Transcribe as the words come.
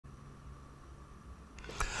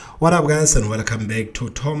What up guys, and welcome back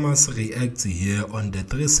to Thomas Reacts here on the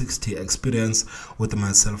 360 experience with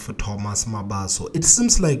myself, Thomas Mabaso. It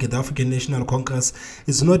seems like the African National Congress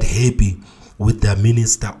is not happy with the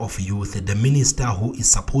Minister of Youth, the minister who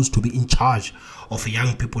is supposed to be in charge of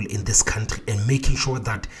young people in this country and making sure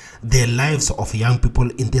that the lives of young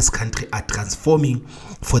people in this country are transforming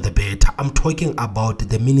for the better. I'm talking about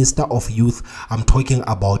the Minister of Youth. I'm talking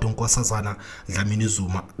about Nkosazana Dlamini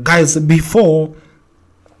Zuma. Guys, before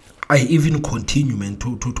I even continue, man,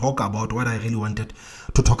 to talk about what I really wanted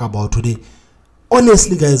to talk about today,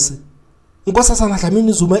 honestly, guys, Nkosazana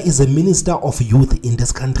Dlamini Zuma is a minister of youth in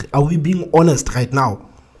this country. Are we being honest right now?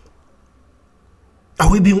 Are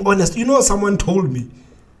we being honest? You know, someone told me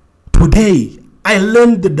today, I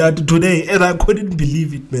learned that today, and I couldn't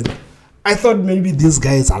believe it, man. I thought maybe these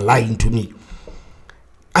guys are lying to me.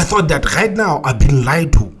 I thought that right now I've been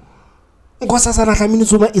lied to. Nkosazana Dlamini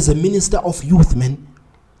Zuma is a minister of youth, man.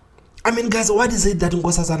 I mean, guys, what is it that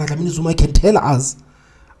Nkosazana Dlamini Zuma can tell us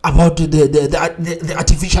about the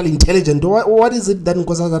artificial intelligence? What is it that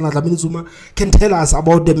Nkosazana Dlamini Zuma can tell us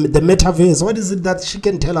about the metaverse? What is it that she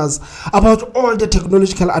can tell us about all the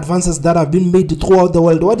technological advances that have been made throughout the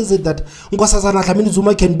world? What is it that Nkosazana Dlamini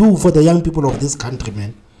Zuma can do for the young people of this country,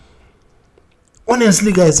 man?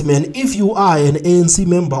 Honestly, guys, man, if you are an ANC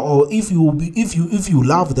member or if you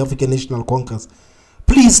love the African National Congress,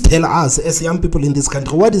 please tell us as young people in this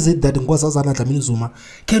country, what is it that Nkosazana Dlamini Zuma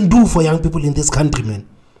can do for young people in this country, man?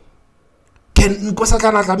 Can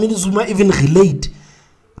Nkosazana Dlamini Zuma even relate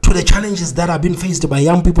to the challenges that have been faced by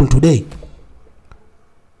young people today?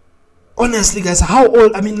 Honestly, guys, how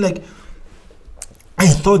old? I mean, like, I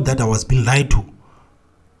thought that I was being lied to.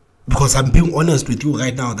 Because I'm being honest with you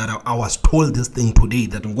right now, that I was told this thing today,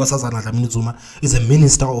 that Nkosazana Dlamini Zuma is a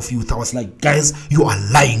minister of youth. I was like, guys, you are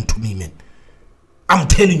lying to me, man. I'm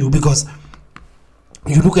telling you, because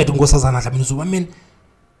you look at Nkosazana Dlamini Zuma, man,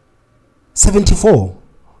 74.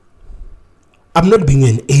 I'm not being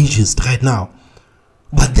an ageist right now,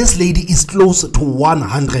 but this lady is close to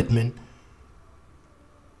 100, man.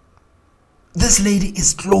 This lady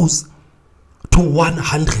is close to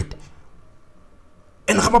 100.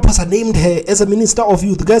 And Ramaphosa named her as a minister of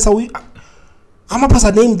youth. Guys,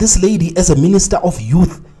 Ramaphosa named this lady as a minister of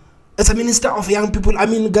youth, as a minister of young people. I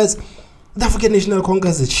mean, guys, the African National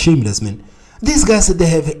Congress is shameless, man. These guys, they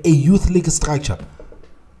have a youth league structure.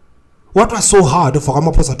 What was so hard for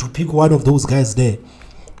Ramaphosa to pick one of those guys there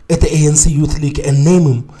at the ANC Youth League and name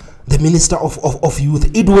him the Minister of Youth?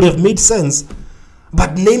 It would have made sense.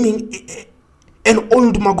 But naming an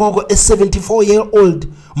old Magogo, a 74-year-old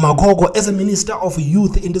Magogo, as a Minister of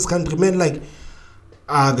Youth in this country, man, like,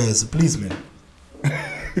 guys, please, man.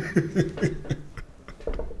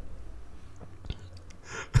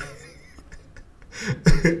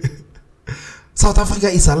 South Africa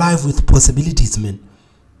is alive with possibilities, man.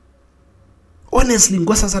 Honestly,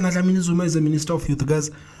 Nkosazana Dlamini Zuma is a minister of youth, guys.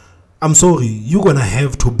 I'm sorry, you're gonna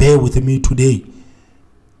have to bear with me today.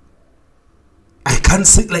 I can't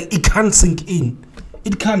sink, like, it can't sink in.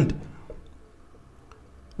 It can't.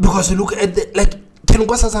 Because you look at the, like, can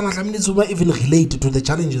Nkosazana Dlamini Zuma even relate to the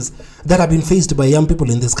challenges that have been faced by young people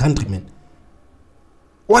in this country, man?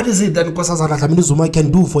 What is it that Nkosazana Dlamini Zuma can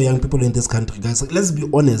do for young people in this country, guys? Let's be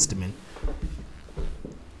honest, man.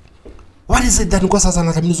 What is it that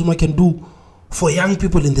Nkosazana Dlamini Zuma can do for young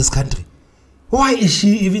people in this country? Why is she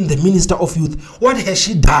even the minister of youth? What has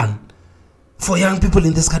she done for young people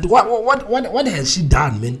in this country? What has she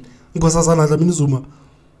done, man? Nkosazana Dlamini Zuma.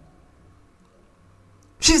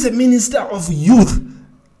 She's a minister of youth.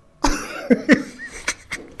 The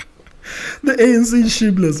ANC is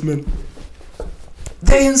shameless, man.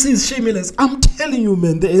 The ANC is shameless. I'm telling you,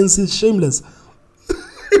 man, the ANC is shameless.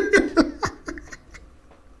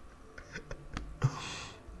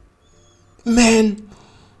 Man.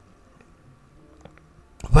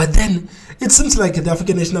 But then, it seems like the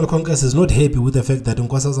African National Congress is not happy with the fact that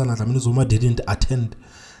Nkosazana Dlamini Zuma didn't attend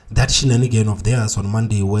that shenanigan of theirs on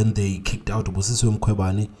Monday when they kicked out Busisiwe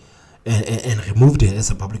Mkhwebane and removed her as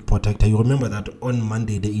a public protector. You remember that on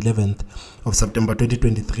Monday, the 11th of September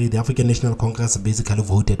 2023, the African National Congress basically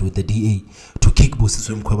voted with the DA to kick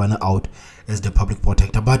Busisiwe Mkhwebane out as the public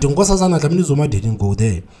protector. But Nkosazana Dlamini Zuma didn't go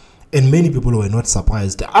there. And many people were not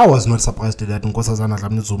surprised. I was not surprised that Nkosazana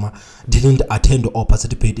Dlamini Zuma didn't attend or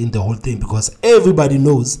participate in the whole thing, because everybody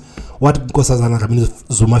knows what Nkosazana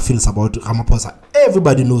Dlamini Zuma feels about Ramaphosa.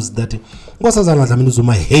 Everybody knows that Nkosazana Dlamini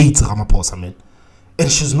Zuma hates Ramaphosa, man. And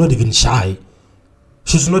she's not even shy.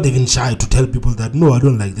 She's not even shy to tell people that, no, I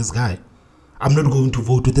don't like this guy. I'm not going to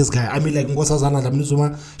vote with this guy. I mean, like Nkosazana Dlamini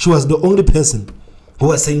Zuma, she was the only person who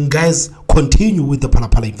was saying, guys, continue with the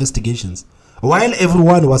Phala investigations. While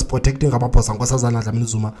everyone was protecting Ramaphosa, Nkosazana Dlamini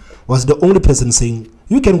Zuma was the only person saying,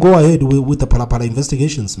 you can go ahead with the Palapala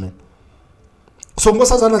investigations, man. So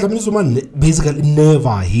Nkosazana Dlamini Zuma basically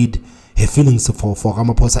never hid her feelings for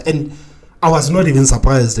Ramaphosa. And I was not even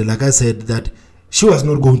surprised, like I said, that she was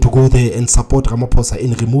not going to go there and support Ramaphosa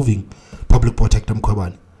in removing Public Protector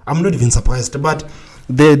Mkhwebane. I'm not even surprised. But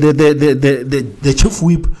the Chief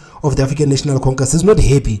Whip of the African National Congress is not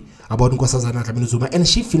happy about Nkosazana Dlamini Zuma, and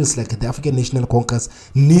she feels like the African National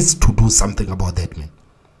Congress needs to do something about that, man.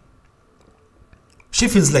 She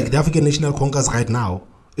feels like the African National Congress right now,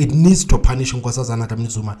 it needs to punish Nkosazana Dlamini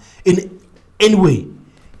Zuma in any way.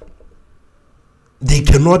 They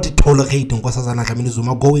cannot tolerate Nkosazana Dlamini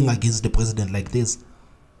Zuma going against the president like this.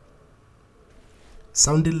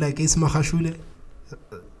 Sounded like Ismahashule.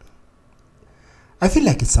 I feel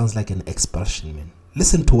like it sounds like an expression, man.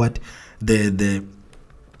 Listen to what the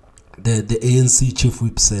ANC Chief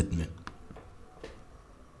Whip said, man.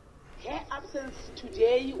 Her absence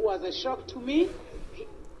today was a shock to me.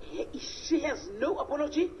 She has no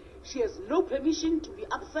apology. She has no permission to be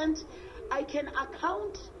absent. I can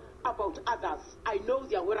account about others. I know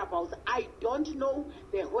their whereabouts. I don't know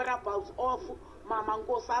the whereabouts of Mama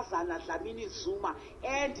Nkosazana Dlamini Zuma.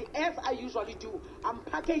 And as I usually do, I'm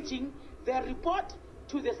packaging the report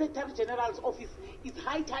to the Secretary General's office. It's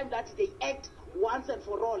high time that they act once and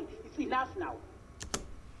for all. It's enough now.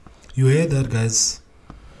 You hear that, guys?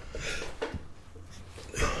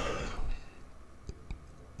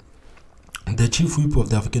 The Chief Whip of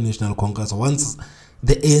the African National Congress wants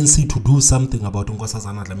the ANC to do something about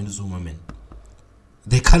Nkosazana Dlamini Zuma, man.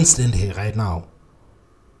 They can't stand here right now.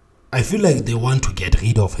 I feel like they want to get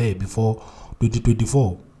rid of her before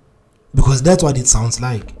 2024. Because that's what it sounds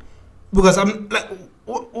like. Because I'm like,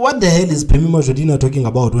 what the hell is Pemi Majodina talking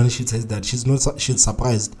about when she says that she's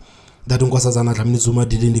surprised that Nkosazana Dlamini Zuma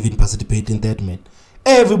didn't even participate in that, man?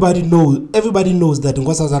 Everybody knows that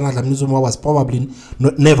Nkosazana Dlamini Zuma was probably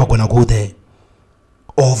never gonna go there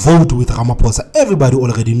or vote with Ramaphosa. Everybody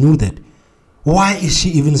already knew that. Why is she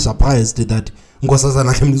even surprised that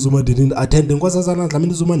Nkosazana Dlamini Zuma didn't attend? Nkosazana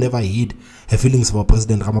Dlamini Zuma never hid her feelings for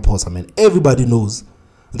President Ramaphosa, man. Everybody knows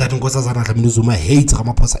that Nkosazana Dlamini Zuma hates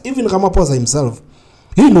Ramaphosa. Even Ramaphosa himself,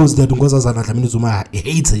 he knows that Nkosazana Dlamini Zuma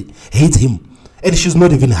hates him, and she's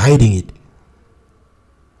not even hiding it.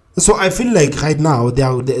 So I feel like right now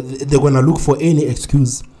they're gonna look for any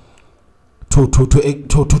excuse to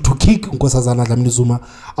kick Nkosazana Dlamini Zuma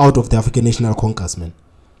out of the African National Congress, man.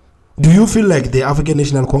 Do you feel like the African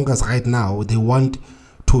National Congress right now, they want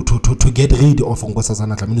to get rid of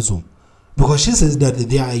Nkosazana Dlamini Zuma? Because she says that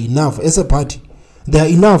they are enough as a party. They are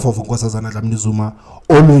enough of Nkosazana Dlamini Zuma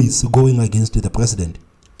always going against the president.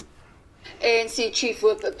 ANC Chief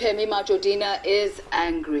Whip Pemi Majodina is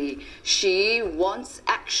angry. She wants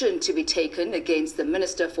action to be taken against the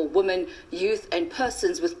Minister for Women, Youth and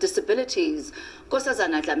Persons with Disabilities.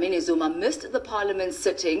 Nkosazana Dlamini Zuma missed the Parliament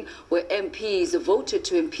sitting where MPs voted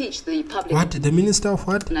to impeach the public... What? The Minister of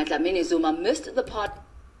what? Dlamini Zuma missed the Parliament...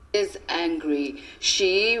 is angry.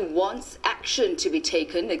 She wants action to be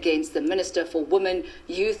taken against the Minister for Women,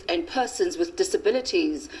 Youth and Persons with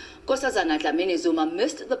Disabilities. Nkosazana Dlamini Zuma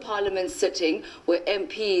missed the Parliament sitting where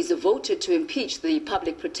MPs voted to impeach the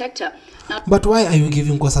Public Protector. But why are you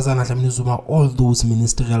giving Nkosazana Dlamini Zuma all those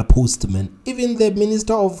ministerial posts, man? Even the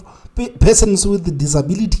Minister of Persons with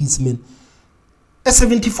Disabilities, man. A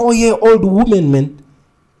 74-year-old woman, man.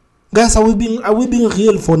 Guys, are we being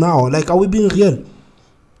real for now? Like, are we being real?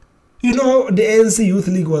 You know, the ANC Youth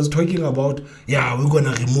League was talking about, yeah, we're going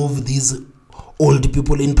to remove these old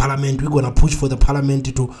people in parliament. We're going to push for the parliament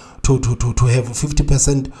to have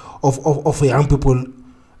 50% of young people.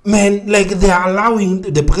 Man, like they are allowing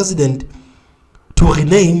the president to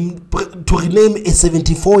rename a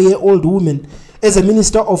 74-year-old woman as a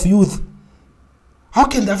minister of youth. How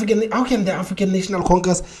can the African National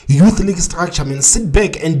Congress Youth League structure, man, sit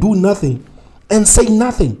back and do nothing and say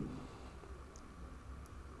nothing?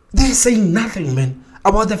 They're saying nothing, man,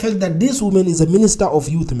 about the fact that this woman is a minister of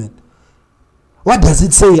youth, man. What does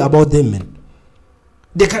it say about them, man?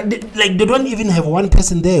 They don't even have one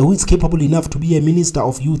person there who is capable enough to be a minister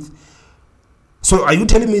of youth. So are you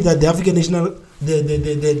telling me that the African National,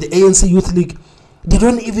 the ANC Youth League, they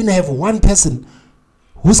don't even have one person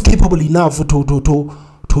who's capable enough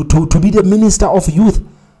to be the minister of youth?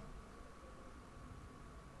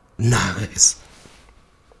 Nice.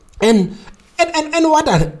 And what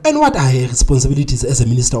are her responsibilities as a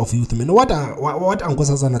minister of youth, man? What are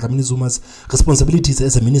Nkosazana Dlamini Zuma's responsibilities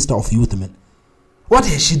as a minister of youth, man? What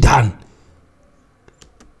has she done?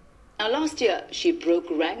 Now, last year, she broke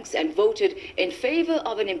ranks and voted in favor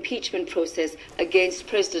of an impeachment process against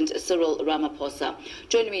President Cyril Ramaphosa.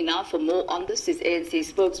 Joining me now for more on this is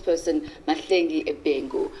ANC spokesperson Mahlengi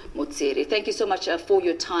Ebengu Motsiri. Thank you so much for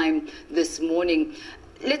your time this morning.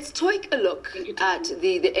 Let's take a look at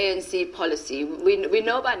the ANC policy. We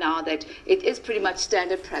know by now that it is pretty much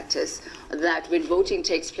standard practice that when voting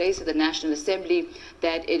takes place at the National Assembly,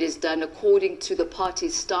 that it is done according to the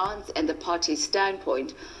party's stance and the party's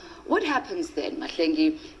standpoint. What happens then,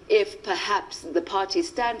 Mahlengi, if perhaps the party's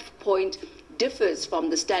standpoint differs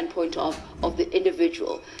from the standpoint of the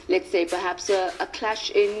individual? Let's say perhaps a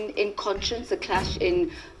clash in conscience, a clash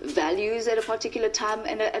in values at a particular time,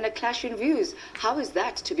 and a clash in views. How is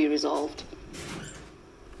that to be resolved?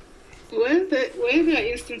 Well, there are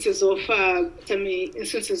instances of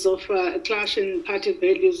a clash in party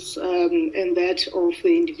values and that of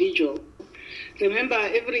the individual. Remember,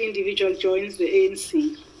 every individual joins the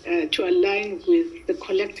ANC to align with the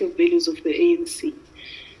collective values of the ANC.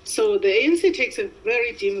 So the ANC takes a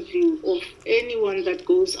very dim view of anyone that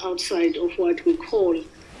goes outside of what we call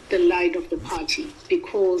the line of the party,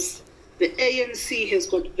 because the ANC has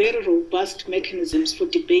got very robust mechanisms for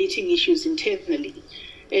debating issues internally.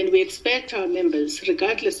 And we expect our members,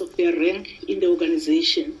 regardless of their rank in the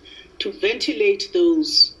organization, to ventilate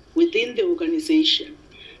those within the organization.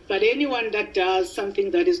 But anyone that does something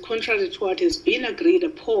that is contrary to what has been agreed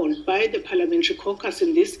upon by the parliamentary caucus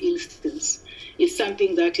in this instance is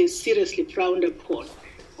something that is seriously frowned upon.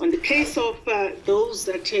 On the case of those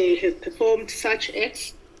that have performed such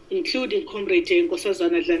acts, including Comrade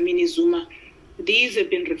Nkosazana Dlamini Zuma, these have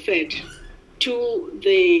been referred to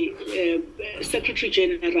the Secretary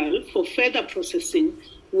General for further processing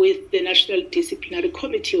with the National Disciplinary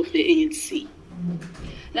Committee of the ANC.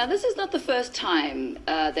 Now, this is not the first time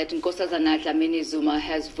that Nkosazana Dlamini Zuma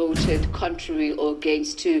has voted contrary or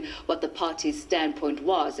against to what the party's standpoint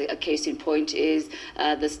was. A case in point is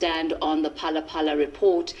the stand on the Phala Phala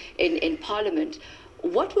report in Parliament.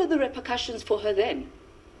 What were the repercussions for her then?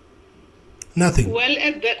 Nothing. Well,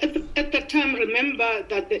 at that time, remember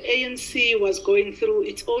that the ANC was going through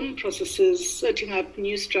its own processes, setting up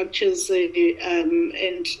new structures,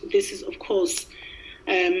 and this is, of course,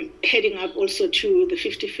 heading up also to the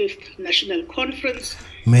 55th National Conference.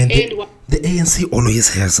 Man, the ANC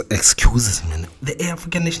always has excuses, man. The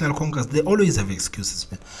African National Congress, they always have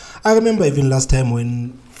excuses, man. I remember even last time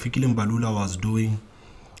when Fikile Mbalula was doing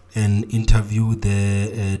an interview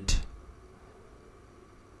there at...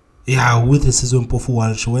 Yeah, with the Sizwe Mpofu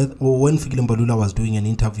Walsh, when Fikile Mbalula was doing an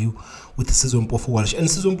interview with the Sizwe Mpofu Walsh, and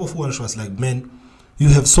Sizwe Mpofu Walsh was like, man, you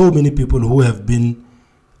have so many people who have been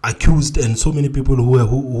accused and so many people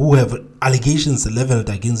who have allegations leveled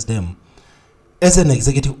against them. As an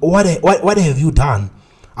executive, what have you done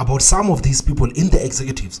about some of these people in the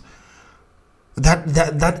executives that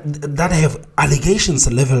have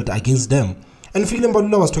allegations leveled against them? And Fikile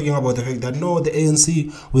Mbalula was talking about the fact that no, the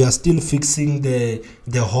ANC, we are still fixing the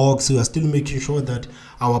hogs, we are still making sure that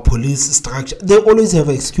our police structure. They always have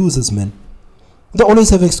excuses, man. They always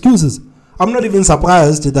have excuses. I'm not even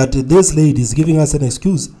surprised that this lady is giving us an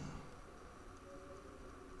excuse.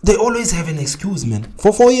 They always have an excuse, man.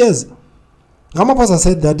 For 4 years. Ramaphosa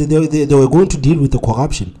said that they were going to deal with the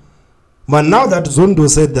corruption. But now that Zondo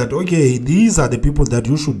said that, okay, these are the people that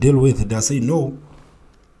you should deal with, they say no.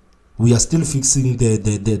 We are still fixing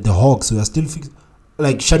the hogs. We are still fixing...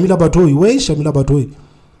 Like Shamila Batoyi. Where is Shamila Batoyi?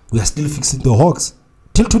 We are still fixing the hogs.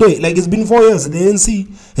 Till today, like it's been 4 years. The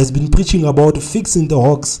ANC has been preaching about fixing the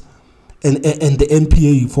hogs and the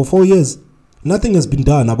MPA for 4 years. Nothing has been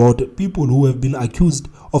done about people who have been accused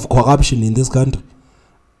of corruption in this country.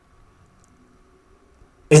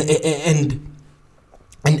 And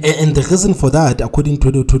the reason for that, according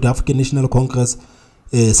to the African National Congress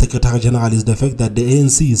Secretary General, is the fact that the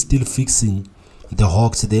ANC is still fixing the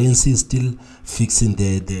hogs. The ANC is still fixing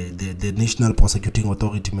the National Prosecuting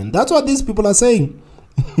Authority. Man, that's what these people are saying.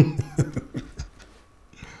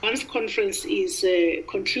 Once conference is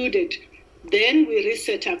concluded, then we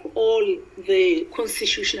reset up all the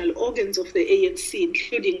constitutional organs of the ANC,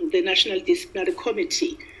 including the National Disciplinary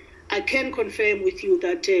Committee. I can confirm with you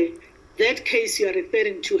that that case you are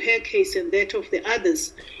referring to, her case and that of the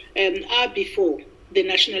others, are before the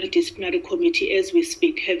National Disciplinary Committee as we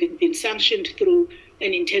speak, having been sanctioned through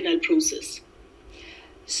an internal process.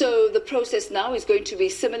 So the process now is going to be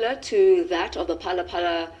similar to that of the Phala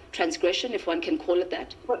Phala transgression, if one can call it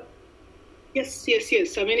that? Well, yes.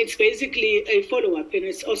 I mean, it's basically a follow-up, and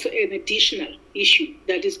it's also an additional issue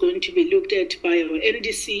that is going to be looked at by our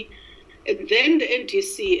NDC. And then the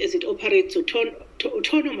NDC, as it operates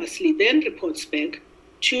autonomously, then reports back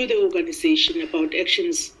to the organization about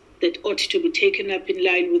actions that ought to be taken up in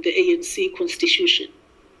line with the ANC constitution.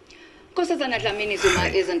 Nkosazana Dlamini Zuma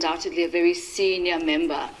is undoubtedly a very senior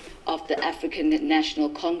member of the African National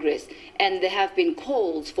Congress, and there have been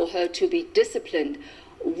calls for her to be disciplined.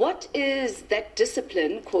 What is that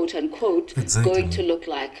discipline, quote unquote, going to look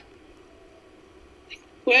like?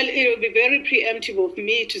 Well, it would be very preemptive of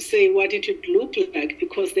me to say what it would look like,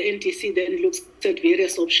 because the NDC then looks at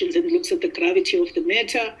various options and looks at the gravity of the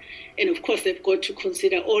matter. And of course, they've got to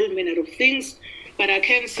consider all manner of things. But I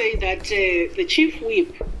can say that the Chief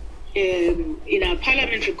Whip in our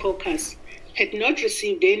parliamentary caucus had not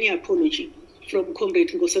received any apology from Comrade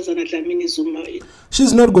Nkosazana Dlamini Zuma.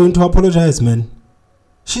 She's not going to apologize, man.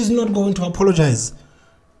 She's not going to apologize.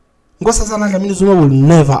 Nkosazana Dlamini Zuma will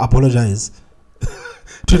never apologize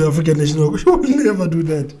to the African National Congress. She will never do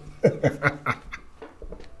that.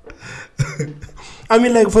 I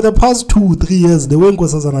mean, like, for the past 2-3 years, the way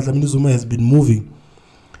Nkosazana Dlamini Zuma has been moving,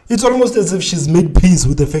 it's almost as if she's made peace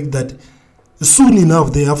with the fact that soon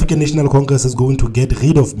enough the African National Congress is going to get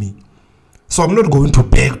rid of me. So I'm not going to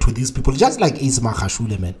beg to these people, just like Isma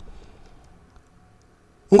Khashule, man.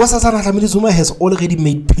 Nkosazana Dlamini Zuma has already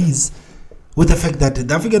made peace with the fact that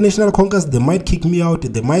the African National Congress, they might kick me out,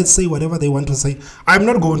 they might say whatever they want to say. I'm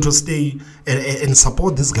not going to stay and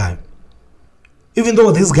support this guy. Even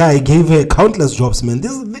though this guy gave her countless jobs, man.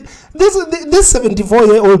 This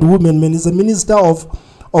 74-year-old woman, man, is a minister of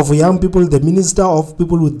young people, the minister of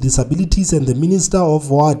people with disabilities, and the minister of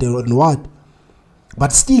what and what.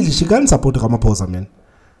 But still, she can't support Ramaphosa, man.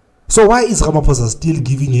 So why is Ramaphosa still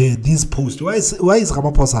giving her this post? Why is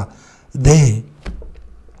Ramaphosa there?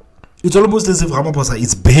 It's almost as if Ramaphosa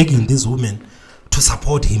is begging this woman to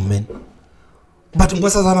support him, man. But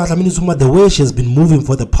Nkosazana Dlamini Zuma, the way she has been moving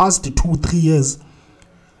for the past 2-3 years,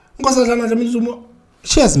 Nkosazana Dlamini Zuma,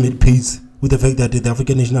 she has made peace with the fact that the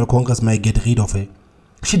African National Congress might get rid of her.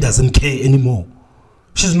 She doesn't care anymore.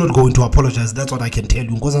 She's not going to apologize. That's what I can tell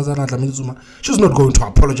you. Nkosazana Dlamini Zuma, she's not going to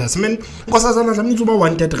apologize. Man, Nkosazana Dlamini Zuma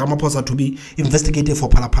wanted Ramaphosa to be investigated for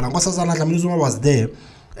Palapala. Nkosazana Dlamini Zuma was there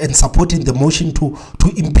and supporting the motion to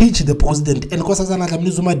impeach the president. And Nkosazana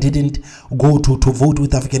Dlamini Zuma didn't go to vote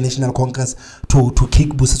with the African National Congress to kick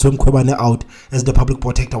Busisiwe Mkhwebane out as the public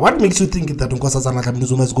protector. What makes you think that Nkosazana Dlamini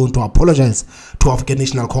Zuma is going to apologize to African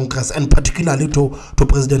National Congress and particularly to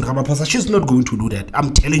President Ramaphosa? She's not going to do that.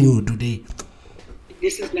 I'm telling you today.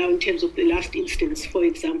 This is now in terms of the last instance, for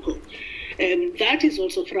example. That is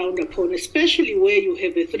also frowned upon, especially where you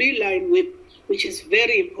have a 3-line whip, which is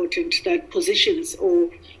very important, that positions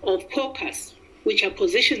of caucus, which are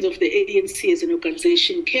positions of the ANC as an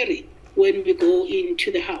organization, carry when we go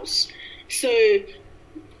into the House. So,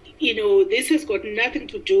 you know, this has got nothing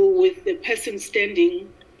to do with the person standing,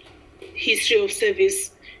 history of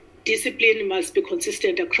service. Discipline must be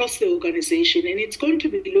consistent across the organization, and it's going to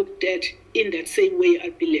be looked at in that same way,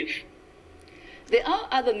 I believe. There are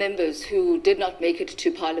other members who did not make it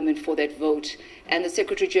to Parliament for that vote, and the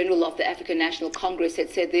Secretary General of the African National Congress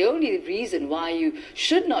had said the only reason why you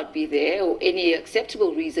should not be there, or any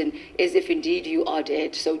acceptable reason, is if indeed you are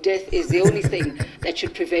dead. So death is the only thing that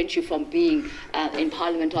should prevent you from being in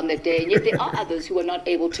Parliament on that day. And yet there are others who were not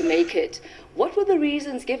able to make it. What were the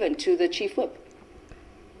reasons given to the Chief Whip?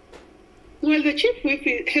 Well, the Chief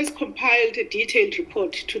Whip has compiled a detailed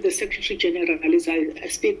report to the Secretary General as I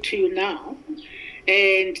speak to you now,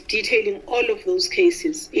 and detailing all of those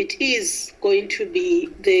cases. It is going to be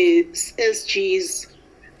the SGs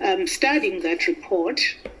studying that report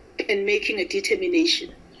and making a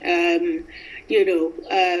determination. There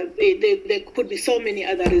could be so many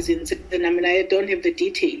other reasons, and I mean, I don't have the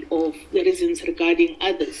detail of the reasons regarding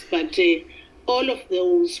others, but all of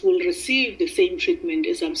those will receive the same treatment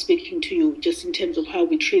as I'm speaking to you, just in terms of how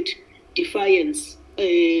we treat defiance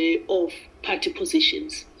of party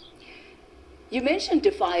positions. You mentioned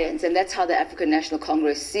defiance, and that's how the African National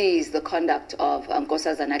Congress sees the conduct of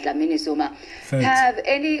Nkosazana Dlamini Zuma. Thanks. Have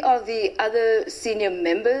any of the other senior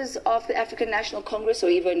members of the African National Congress, or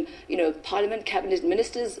even, Parliament, cabinet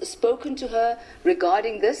ministers, spoken to her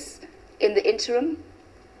regarding this in the interim?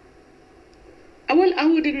 Well, I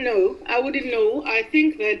wouldn't know. I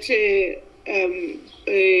think that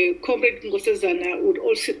Comrade Nkosazana would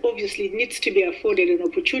also obviously needs to be afforded an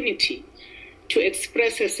opportunity to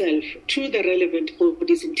express herself to the relevant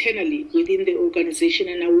bodies internally within the organization,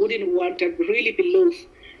 and I wouldn't want, I'd really be loath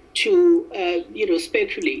to,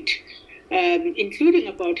 speculate, including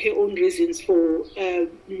about her own reasons for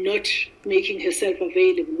not making herself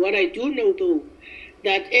available. What I do know, though,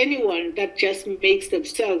 that anyone that just makes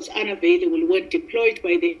themselves unavailable when deployed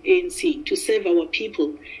by the ANC to serve our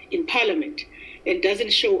people in Parliament and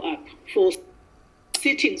doesn't show up for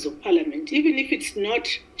sittings of Parliament, even if it's not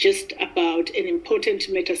just about an important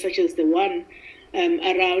matter such as the one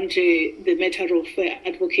around the matter of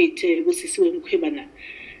Advocate Busisiwe Mkhwebane.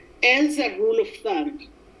 As a rule of thumb,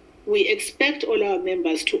 we expect all our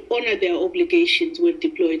members to honor their obligations when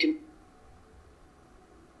deployed in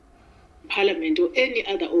Parliament or any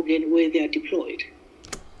other organ where they are deployed.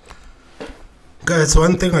 Guys,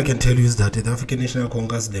 one thing I can tell you is that the African National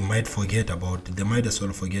Congress, they might as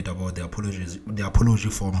well forget about the apology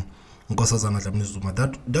from Nkosazana Dlamini Zuma.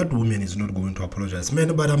 That woman is not going to apologize.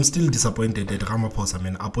 Man, but I'm still disappointed that Ramaphosa,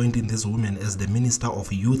 man, appointing this woman as the Minister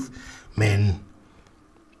of Youth. Man,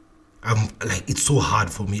 I'm like, it's so hard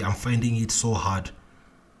for me. I'm finding it so hard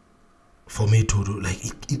for me to do. Like,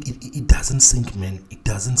 it doesn't sink, man. It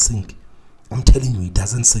doesn't sink. I'm telling you, it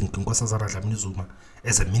doesn't sink. Nkosazana Dlamini Zuma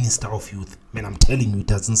as a Minister of Youth, man, I'm telling you, it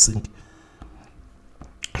doesn't sink.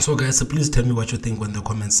 So guys, please tell me what you think in the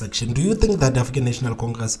comment section. Do you think that the African National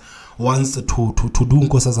Congress wants to do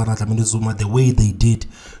Nkosazana Dlamini Zuma the way they did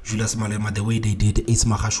Julius Malema, the way they did Ace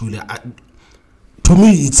Magashule? To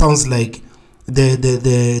me, it sounds like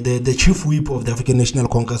the Chief Whip of the African National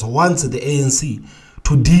Congress wants the ANC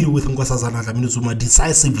to deal with Nkosazana Dlamini Zuma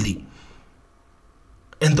decisively.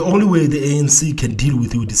 And the only way the ANC can deal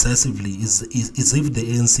with you decisively is if the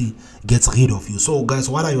ANC gets rid of you. So guys,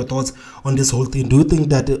 what are your thoughts on this whole thing? Do you think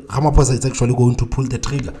that Ramaphosa is actually going to pull the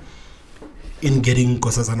trigger in getting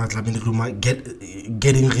Nkosazana Dlamini Zuma,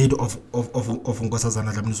 getting rid of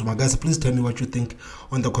Nkosazana Dlamini Zuma? Guys, please tell me what you think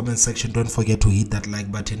on the comment section. Don't forget to hit that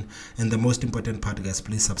like button. And the most important part, guys,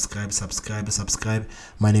 please subscribe.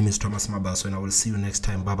 My name is Thomas Mabaso, and I will see you next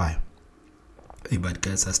time. Bye-bye. Hey, but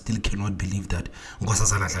guys, I still cannot believe that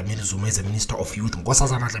Nkosazana Dlamini Zuma is a Minister of Youth.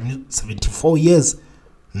 Nkosazana Dlamini, 74 years.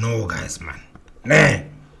 No, guys, man. Nah.